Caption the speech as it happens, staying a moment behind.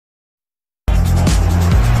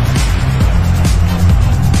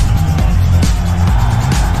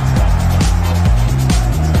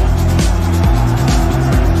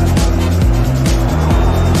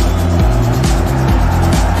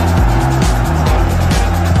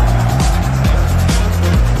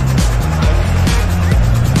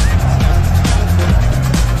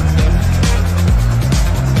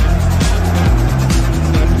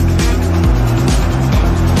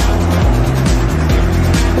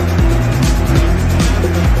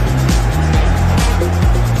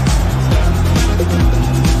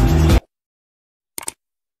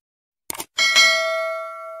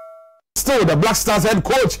OhMyGoal, the Black Stars head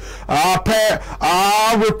coach,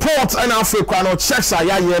 report and Africa no checks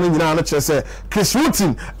are say Chris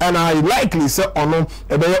Hughton and I likely say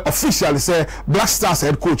officially say Black Stars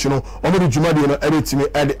head coach, you know, Omori Jumadi, you know, everything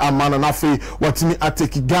Eddie Amana Nafi, what me I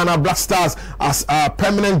take Ghana Black Stars as a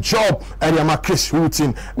permanent job, and Yama Chris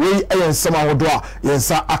Hughton, we and some of the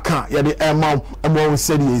yensa aka, yeah, the amount and what we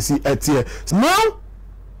said, you see, at here. Now,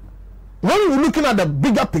 when we're looking at the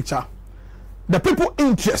bigger picture, the people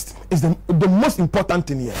interest is the most important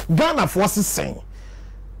thing here. Ghana Force is saying,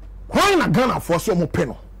 why not Ghana Force so more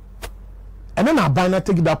penal? And then I buy not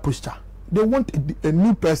take that posture. They want a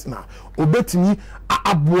new person or bet me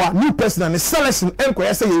a new person and a selection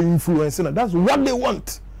and say influence. That's what they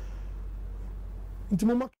want.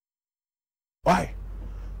 Why?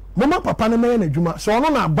 Mama papa ne me na adwuma so no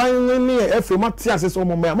na ban ne efrema tia se so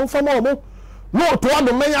mo me am fa mo no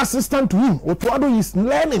Otuado main assistant to him. Otuado is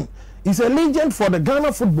learning. He's a legend for the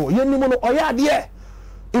Ghana football. Yen ni mo no oya de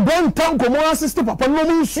Ibrahim Tanko mo assistant papa no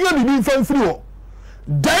mo nsuo bi bi fan free o.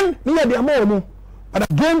 Then me ya de mo. But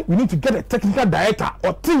again, we need to get a technical director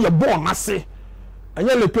or till your ball masse. And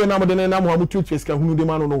you let na mo de na mo amutu cheska hunu de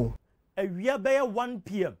ma no. Awia be 1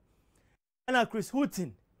 p.m. And Chris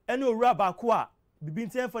Hughton and Owura ko a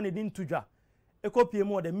bibinten for ne din tudwa ekopie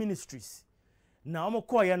mo the ministries. Na omo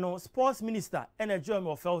koye no sports minister and a join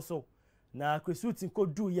of also na Chris Hughton ko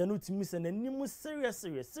do ye no timi se na nimu serious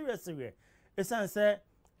esan say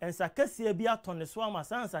ensa kase bi atone so ama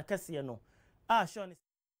sansa kase no a sure ni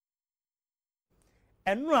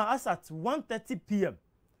eno as at 1:30 p.m.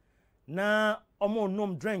 na omo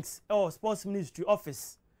nom drinks or sports ministry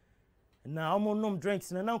office na omo nom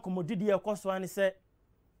drinks na komodidi e koso ani say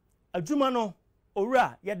adwuma no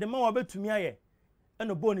owura ye de ma wa betumi aye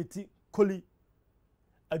eno boniti koli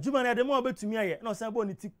adwuma na de ma wa betumi aye na osan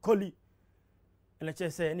boniti koli ene che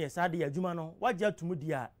say ne sa de adwuma no waje atumu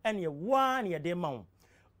dia ene wa ne de ma wo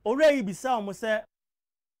owura yi bisa o mo say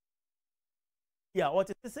ya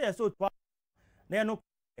what say so to na no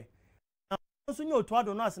so nyo to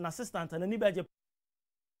ado no as an assistant na ni beje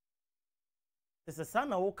se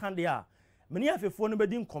sana wo kan de a meni afefo no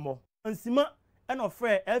bedi nkomo ansima ene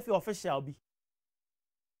ofre efi official bi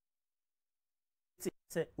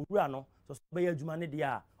se owura no so be adwuma ne de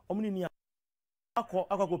a omni ni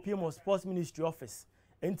akọ PM sports ministry office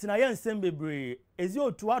entina ye nsem bebre ezi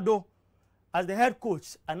Otuado as the head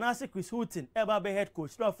coach and as Chris Hughton ever be head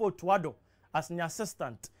coach no for Otuado as an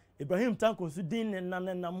assistant Ibrahim Tanko so din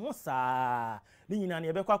na mo saa ni nyina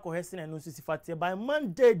ne be kwa kohese na no sifate by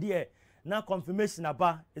Monday there na confirmation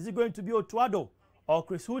aba is it going to be Otuado or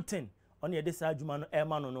Chris Hughton on the this adwuma no e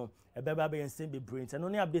ma no ebeba be nsem bebre nti no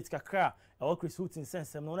ne update kakra e wo Chris Hughton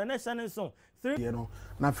sensem no na national so 3 you know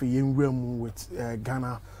na for yenwam with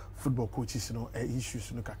Ghana football coaches, you know,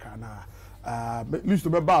 issues no kakra na least to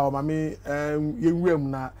be ba o ma me yenwam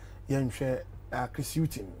na yenhwe Chris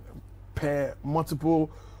Hughton per multiple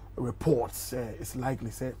reports it's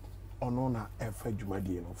likely said onona efa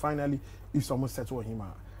dwumadi, you know. Finally if someone settle him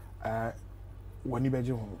when he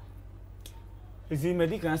beje home is in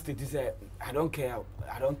medical state say I don't care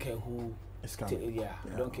who is coming. Yeah,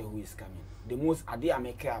 I don't care who is coming. The most idea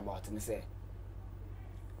I care about me say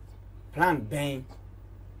plan bang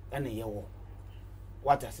and a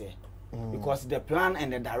what I say because the plan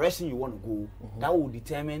and the direction you want to go that will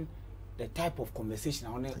determine the type of conversation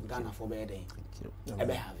I want to Ghana for better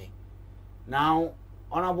ever having. Now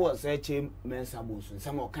honorable say Chim Mensabus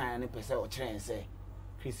some kind of person or train say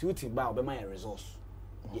Chris Hughton ba be my resource.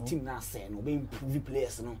 Your team now say no be improve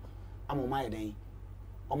players no I'm on my day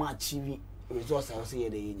or my achieve resource I will say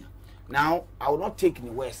the now I will not take any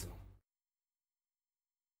worse no.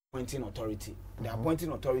 Appointing authority the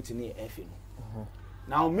appointing authority near F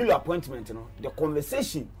now middle appointment you know the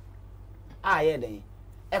conversation yeah then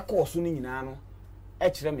echo so ni nyina no e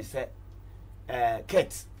kire me say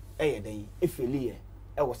Kate then if you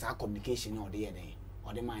was our communication or the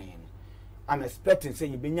or the mind I'm expecting say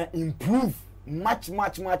you benya improve much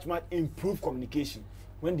improve communication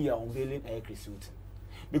when they are unveiling Chris Hughton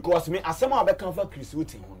because me asema obeka for Chris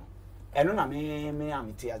Hughton ho no eno na me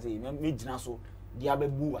amete aze me gina so dia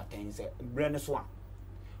bebu aten say brand so a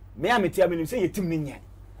me amete am say yetim ni nya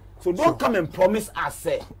so don't come and promise us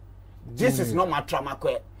say this is not my trauma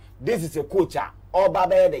this is a coach or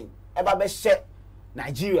babeden eba be she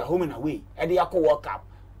Nigeria home and away e de yakọ World Cup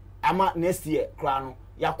ama next year kra no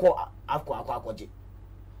yakọ akọ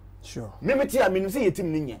sure me meti am ni say yetim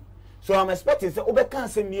ni nya so I'm expecting say obeka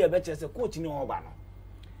asem ni e be che say coach ni oba no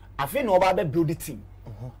afi na oba be build the team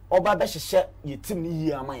oba be hye yetim ni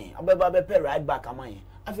yi amaye oba be pe right back amaye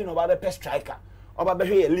afi na oba be pe striker oba be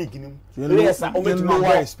hwe league nim players are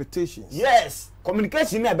lower expectations. Yes,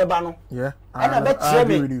 communication na beba no. Yeah, I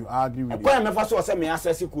agree with you. I agree with you. Kwa me fa so say me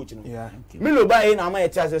assess coach no. Yeah. Milo ba e na ma ye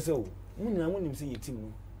ti assess o. Munina munim say ye team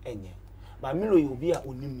no enye. Ba Milo ye obi a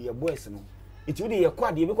onim ye boys no. Iti we ye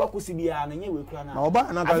kwa de be kwa kosi bia na nye we kura na. Na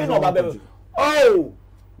oba na ka oba be. Oh,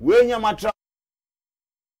 we nya matra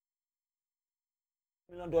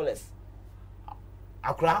 $1 million.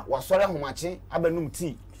 Akra wasore homache abanum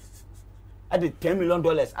tea. At $10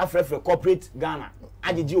 million after corporate Ghana.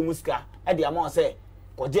 Ajeji omuska at the amount say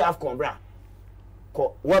koje AFCON bra.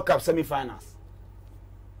 Ko World Cup semi-finals.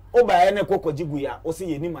 Oba ene ko kojibuya o say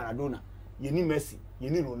yeni Maradona, yeni Messi,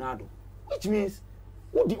 yeni Ronaldo. Which means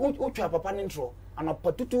o twa papa n'intro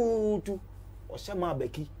anopatutu o shema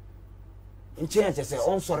beki. Nche say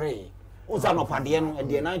on sorry. O za no pade no e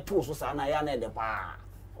de nan to so sa na ya na e de pa.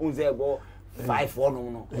 O ze go 5-4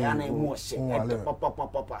 no ya na emu o she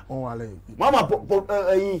papa. Oh wale. Mama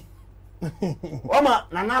Mama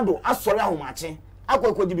Nanado asori ahomache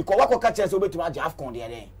akwakoji bi ko wakoka chese obetuma age AFCON de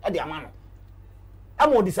e de ama no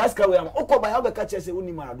amo disaster we am okoba ya obeka chese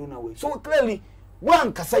uni Maradona we so clearly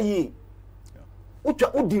one kasa yi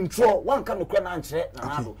utwa udi ntro one kan nokra na nkyere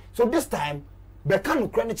Nanado so this time be kan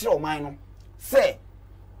nokra ne kyere oman no say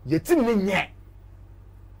yetim ne nye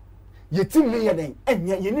yetim ne ye den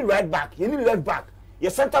enye ye ni right back ye ni left back ye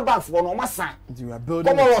center back for no masa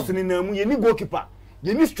come on ni na mu ye ni goalkeeper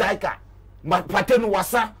ye ni striker ma patenu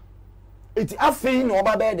wasa iti afei na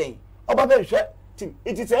oba be den oba be hwe team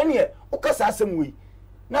iti say ne o kasa asem we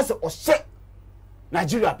na say o hye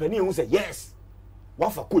Nigeria pe ne hu say yes wa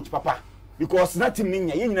fa coach papa because na team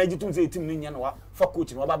ninya ye nyina jitum say team ninya na wa fa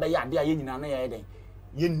coach na oba be ya de ye nyina na ye den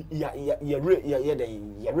ye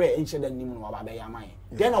den ye re enche den nim na oba be ya man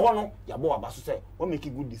then ho no ya bo aba so say o make a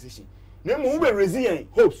good decision na mu be resilient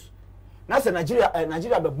hopes na say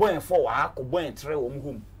Nigeria be boy en 4 wa ko boy en 3 wo mu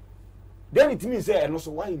home. Then it means and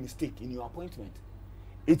also why a mistake in your appointment.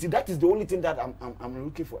 That is the only thing that I'm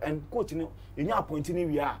looking for. And coach, in your appointing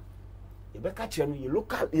we are. You better catch your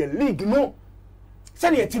local your league no.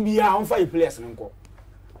 Send your team here on fire players and go.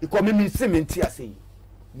 You come me cement here say.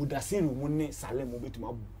 Mudasiru munne Salem mo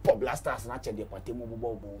betuma Bob Blasters na che de party mo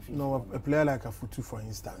bo. No, a player like Afutu for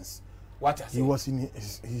instance. What I say? He was in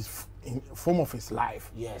his form of his life.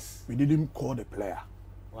 Yes. We didn't call the player.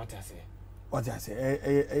 What I say? What I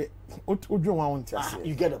say?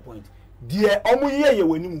 You get the point. Dear omu ye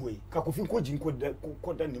wenim we. Kakofi koji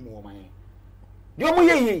nkoda nim wo man. De omu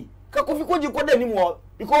ye kakofi koji nkoda nim wo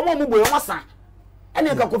because omu boy omu san. Ene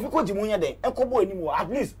kakofi koji mu nya den. Ekobo anim wo at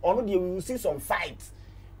least ono de we will see some fights.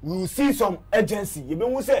 We will see some urgency. You be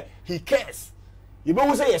who say he cares. You be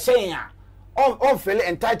who say ye share on feel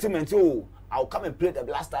entitlement oh I'll come and play the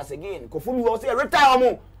Blasters again. Kofumi will say retire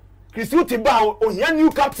omu. Hughton ba o here new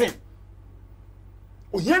captain.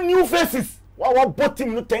 Oh, here new faces. What bought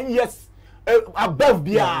him no 10 years above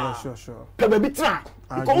Bia. Yeah, sure.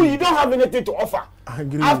 Because you don't have anything to offer.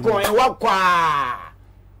 AFCON and what qua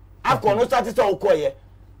AFCON no started to okoye.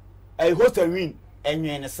 A host a win and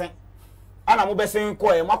you innocent. And I'm be saying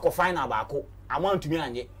koye mako final baako. I want to me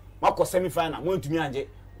anje. Mako semi final, want to me anje.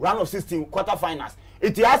 Round of 16 quarter finals.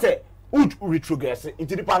 It has a would retrogress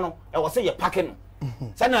into the panel. I was say you're packing.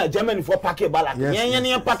 Sana Germany for packing balak.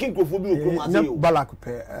 Yen packing crofobia okuma balak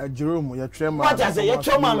pe Jerome ya twema. What I say ya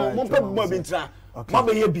twema no mo pe mo bintra. Ma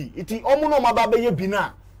be ye bi. Iti omo no ma ba be ye bi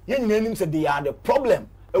na. Ye nyina nim say they are the problem.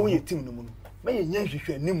 E wo ye team no mu no. Ma ye nya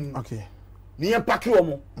hwehwe nim. Okay. Ni ye packing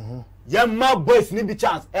omo. Ya ma boys ni bi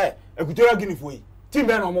chance. Equatorial Guinea for yi. Team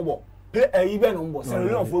be no mo bo. Play yi be no mo bo. Sierra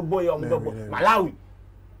Leone for boy omo bo. Malawi.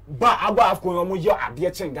 Ba agba AFCON omo yo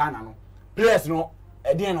ade chen Ghana no. Players no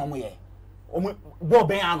e dey no mo ye. Bo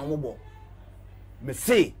ben anu mo bo me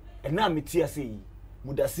say and now me tia say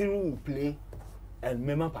Mudasiru will play and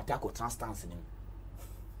Mema Patako transstance him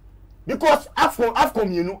because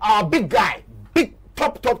AFCON you know our big guy big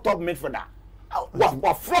top midfielder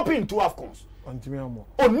was flopping into AFCONs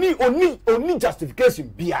only justification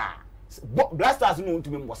bia Blasters no to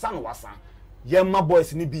me Mbosano wasa yema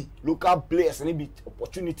boys ni bi local players ni bi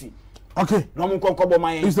opportunity. Okay. No mo konkobo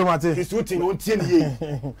man. Listo Mate. His shooting on tie ye.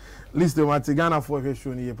 Listo Mate Ghana for a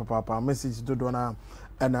show ni papa message to dona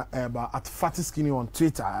and at Fatty Skinny on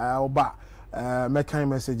Twitter oba make kind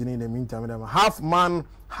message in the meantime half man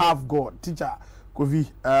half god teacher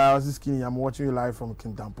Kovi was Skinny I'm watching you live from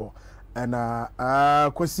Kintampo and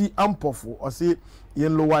Kwesi Ampofo or say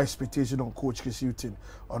yen lower expectation on coach Chris Hughton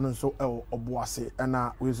on so Obuase and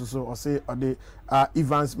we also or say the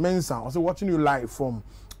Evans Mensah also watching you live from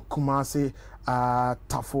Kumasi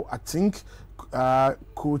Tafo. I think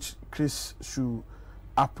Coach Chris should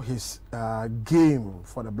up his game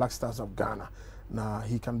for the Black Stars of Ghana. Now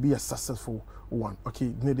he can be a successful one.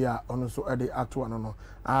 Okay, media also at the at one no.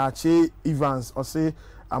 Che Evans or say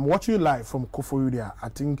I'm watching you live from Koforidua. I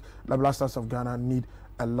think the Black Stars of Ghana need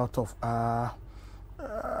a lot of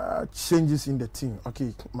changes in the team.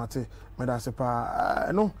 Okay, Mate,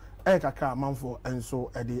 Medasepa no Ekaka Manfo and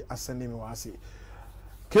so Eddie ascending me was say.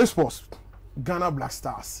 K Sports Ghana Black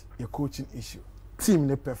Stars, your coaching issue, team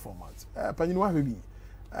ne performance. Paninu be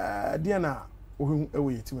Diana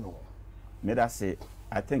away team no. May I say,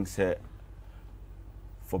 I think, sir,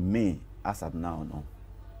 for me, as of now, no,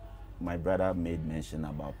 my brother made mention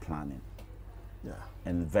about planning. Yeah.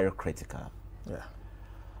 And very critical.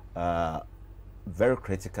 Yeah. Very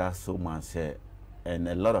critical, so much, and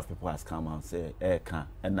a lot of people has come and say,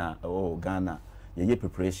 oh, Ghana, you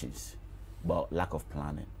preparations, but lack of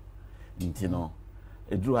planning. You know,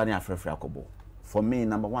 it drew any for me,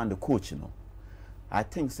 number one, the coach, you know. I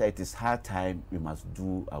think it is high time we must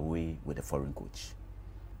do away with the foreign coach.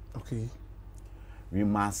 Okay. We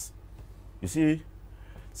must, you see,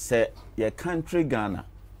 say your country Ghana,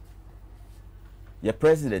 your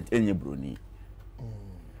president Enye Bruni,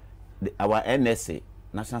 our NSA,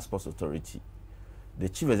 National Sports Authority, the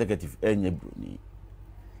chief executive Enye Bruni,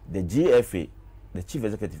 the GFA, the chief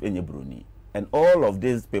executive Enye Bruni, and all of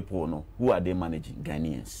these people, no, who are they managing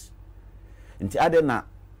Ghanaians? And the other na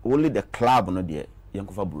only the club no there.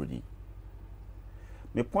 Yankufa Brody.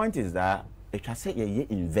 My point is that it can say a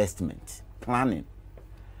investment planning.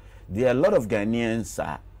 There are a lot of Ghanaians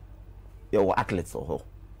your athletes or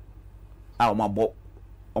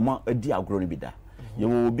a dear grown bida. You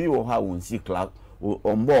will be or how see club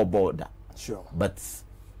or more board. Sure. But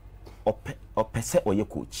or percent or your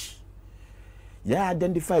coach. You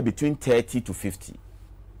identify between 30 to 50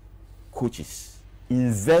 coaches.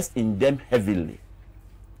 Invest in them heavily.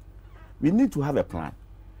 We need to have a plan.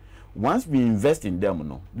 Once we invest in them,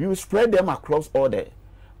 no, we will spread them across all the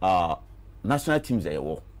national teams that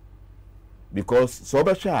you because so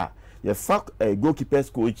you fuck a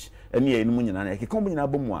goalkeepers coach any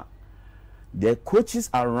the coaches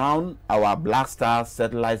around our Black Stars,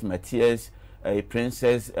 Satellites, Matthias,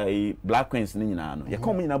 Princess, Black Queens, you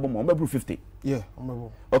come in about 50. Yeah,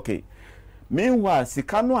 okay. Meanwhile,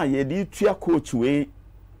 Sikano ye di tia coach way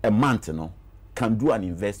a month, no. Can do an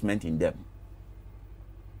investment in them.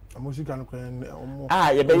 You be 100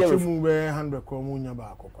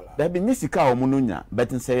 there be nisika omununya,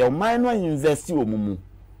 but in say your minor investi omumu.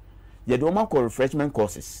 You do make refreshment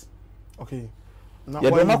courses. Okay. You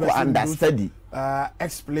do make understudy.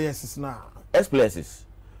 Ex-players now. Ex-players.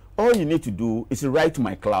 All you need to do is write to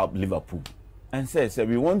my club, Liverpool, and say,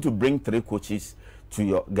 we want to bring 3 coaches to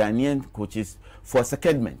your Ghanaian coaches for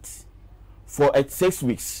secondment for 6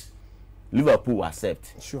 weeks. Liverpool will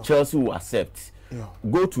accept. Sure. Chelsea will accept. Yeah.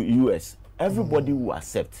 Go to US. Everybody will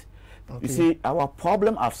accept. Okay. You see, our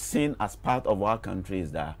problem I've seen as part of our country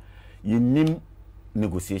is that you need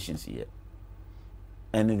negotiations here.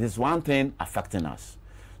 And it is one thing affecting us.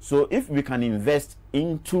 So if we can invest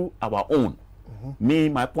into our own,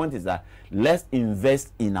 my point is that let's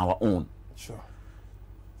invest in our own. Sure.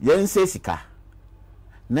 Yen se sika.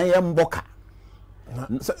 Na yen boka.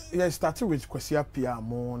 So yeah, started with Kwesi Appiah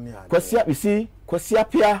more. Kwesi, you see, Kwesi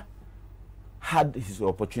Appiah had his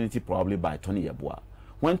opportunity probably by Tony Yeboah.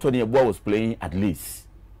 When Tony Yeboah was playing at least.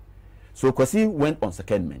 So Kwesi went on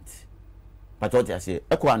secondment. But what I say,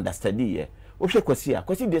 I can understand here.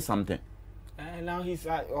 Kwesi did something. Now he's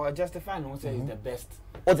justifying who says he's the best.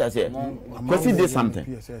 What I say, Kwesi did something.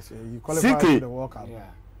 Yes, you qualify for the World Cup. Yeah.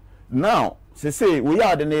 Now, say we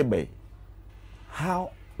are the neighbor.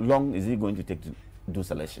 How long is it going to take to do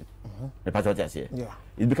selection? What I say, yeah,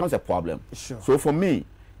 it becomes a problem. Sure. So for me,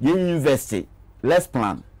 you invest it. Let's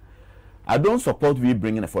plan. I don't support we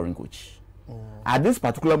bringing a foreign coach. At this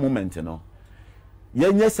particular moment, you know,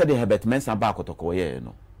 you said they have Mensa back you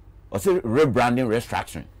know, or say rebranding,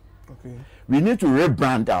 restructuring. Okay. We need to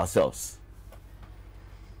rebrand ourselves.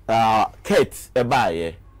 Kate,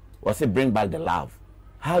 Ebaye, or say bring back the love.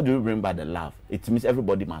 How do you bring back the love? It means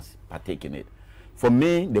everybody must partake in it. For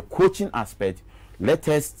me, the coaching aspect, let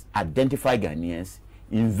us identify Ghanaians,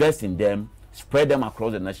 invest in them, spread them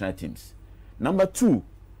across the national teams. Number 2,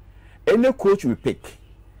 any coach we pick,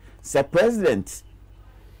 say president,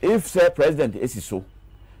 if say president is so,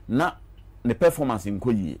 now the performance in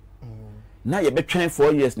Koyi, now you be trained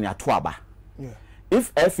 4 years near Tuaba. Yeah. If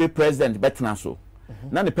FA president better so,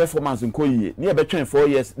 now the performance in Koyi, near be trained 4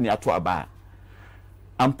 years near Tuaba.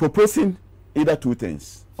 I'm proposing either 2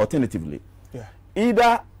 things, alternatively. Yeah.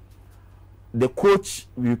 Either the coach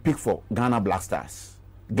we pick for Ghana Black Stars,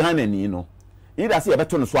 Ghana, you know, either see a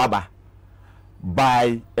better Swaba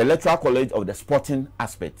by Electoral College of the sporting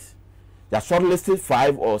aspect. you shortlisted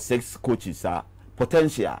 5 or 6 coaches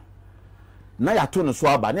potential. Now you turn so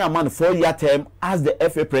about now man 4-year term as the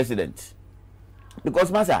FA president.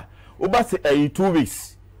 Because master, over 2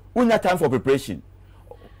 weeks, we have time for preparation.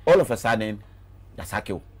 All of a sudden, you sack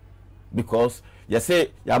you. Because you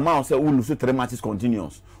say your man say we lose 3 matches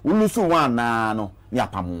continuous. We lose 1 no ya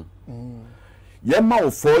pamu. Your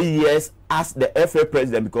man 4 years as the FA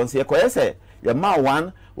president because you say your man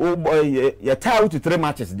 1 oh boy you tie to 3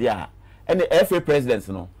 matches there. And the FA presidents,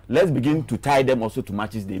 let's begin to tie them also to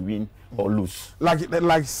matches they win or lose.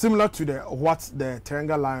 Like similar to what the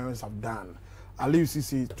Teranga Lions have done. At least you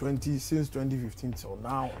see since 2015 till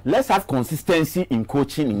now. Let's have consistency in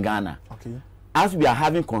coaching in Ghana. Okay. As we are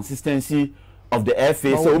having consistency of the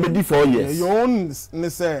FA, so we'll be 4 years. Your own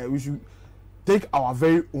say we should take our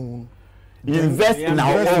very own. Invest in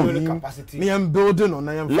our own capacity. Building on.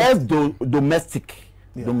 Let's do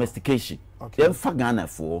domestication. Okay. Then for Ghana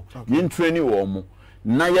for you training womo.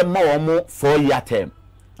 Na ye ma womo 4-year term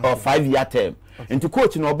or 5-year term. And to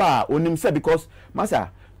coach in Oba onim say because master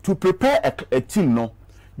to prepare a team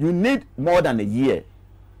you need more than a year.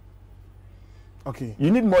 Okay. You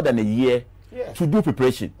need more than a year to do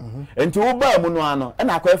preparation. And to Oba mo no ano and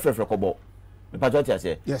akwa frefre kobo. Me patriotic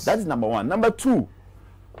say. Yes. That is number 1. Number 2.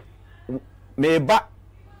 Me ba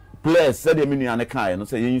players said the menu and kai no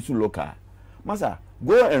say you use local. Master,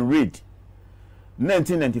 go and read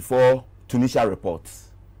 1994 Tunisia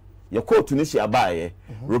reports. You call Tunisia by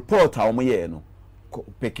report how many no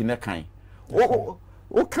pekine kind.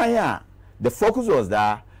 The focus was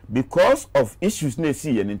that because of issues we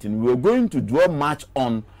were going to draw much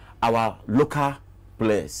on our local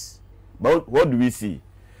players. But what do we see?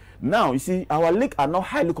 Now you see our league are not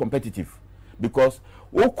highly competitive because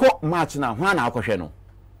match now who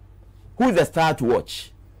is the star to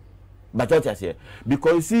watch? But what here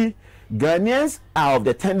because you see Ghanaians are of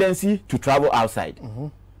the tendency to travel outside.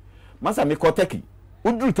 Masa me ko Turkey.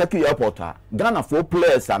 Udru Turkey airport Ghana 4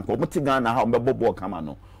 players and ko muti Ghana ha mbebo ball kama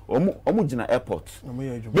no. Omu jina airport.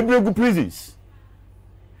 Be good prisons.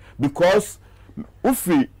 Because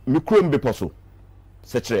ufi mikro mbepo so.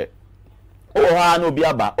 Sechere. Oh ha no bi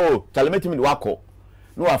aba. Oh, chalemeti mi wako.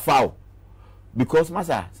 No a foul. Because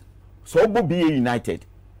masa so obo be United.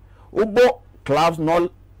 Obo clubs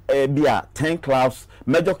not bia 10 clubs,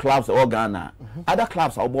 major clubs all Ghana. Other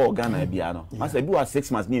clubs are all Ghana bia no. Must be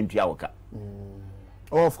 6 months near Ntiawoka.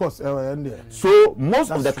 Oh, of course. So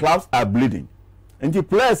most of the clubs are bleeding. And the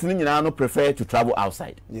players no prefer to travel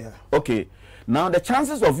outside. Yeah. Okay. Now the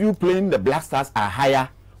chances of you playing the Black Stars are higher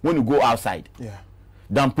when you go outside. Yeah.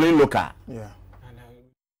 Than playing local. Yeah.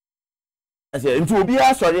 I say into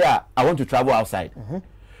Obia sorry I want to travel outside.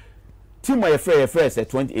 Team your friend say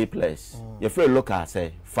 28 players. Your friend local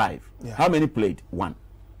say 5. Yeah. How many played? 1.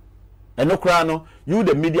 And no crano, you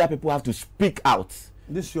the media people have to speak out.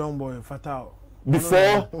 This young boy fatal.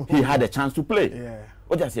 Before he had a chance to play. Yeah.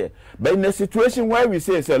 What I say? But in a situation where we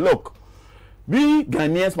say look, we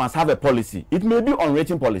Ghanaians must have a policy. It may be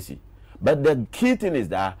on-rating policy. But the key thing is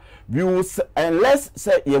that we will unless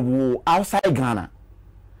say you will outside Ghana.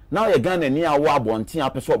 Now you Ghana near Wabonti,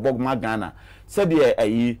 Apeso Bogma Ghana. Said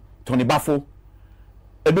a Tony Bafo,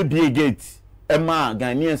 every gate, Emma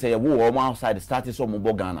Ghanaians say a war outside the status of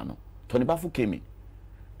Mobo Ghana. No, Tony Bafo came in,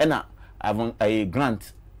 and I have a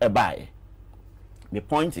grant a buy. The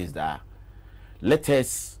point is that let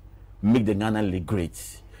us make the Ghana League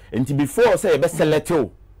great. And before say best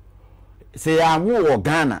leto, say I war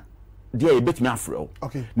Ghana, dear a bit me afro.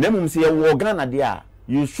 Okay. Name say a war Ghana dear.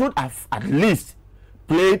 You should have at least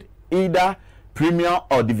played either Premier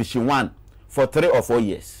or Division 1 for 3 or 4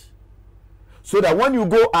 years. So that when you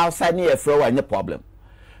go outside near a flower, any problem.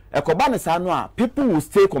 People will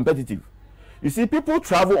stay competitive. You see, people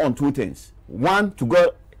travel on 2 things. 1, to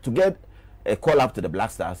get a call up to the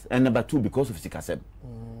Black Stars, and number 2, because of CR7.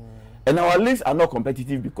 And our leagues are not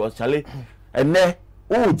competitive because Charlie and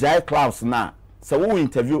Jai clubs now. So we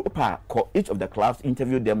interview each of the clubs,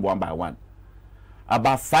 interview them 1 by 1.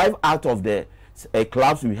 About 5 out of the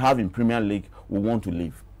clubs we have in Premier League we want to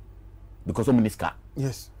leave because of Miniska.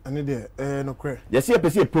 Yes, I need there. No credit. Yes, you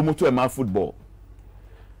see a promoter a man football.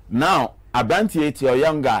 Now, a banty your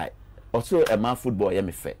young guy, also a man football, yeah,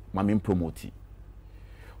 me fair, mammy promote.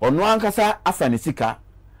 On one kasa afanisika,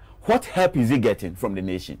 what help is he getting from the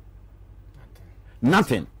nation?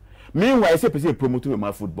 Nothing. Meanwhile, I say a promoter a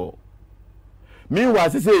man football. Meanwhile, I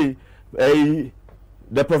say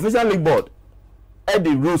the professional league board,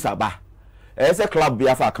 the rules are bad. As a club, be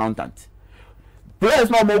for accountant.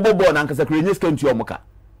 Players no mobile board and kasa create came to your moka.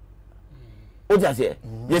 O just say,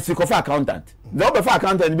 yes, you for accountant. The other for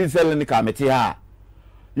accountant be selling the car.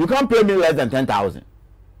 You can't pay me less than 10,000.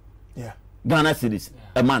 Ghana cedis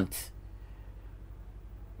a month.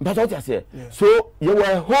 But what I say, so you were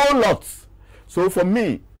a whole lot. So for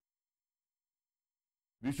me,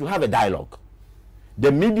 we should have a dialogue.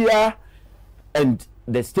 The media and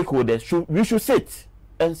the stakeholders we should sit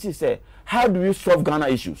and see, say, how do we solve Ghana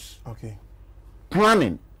issues? Okay.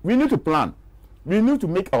 Planning. We need to plan. We need to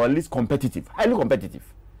make our list competitive, highly competitive.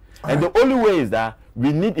 And the only way is that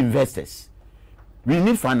we need investors. We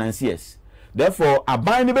need financiers. Therefore,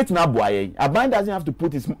 Aban doesn't have to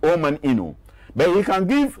put his own money in, but he can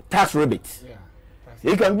give tax rebates.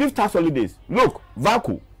 He can give tax holidays. Look,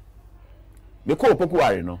 Vaku. The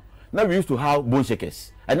Pokuari, no. Now we used to have bone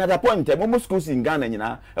shakers. And at that point in time, almost schools in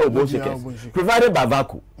Ghana, bone shakers, provided by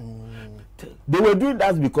Vaku. They were doing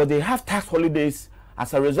that because they have tax holidays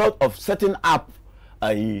as a result of setting up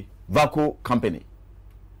a Vaku company.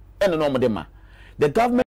 And the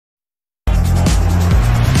government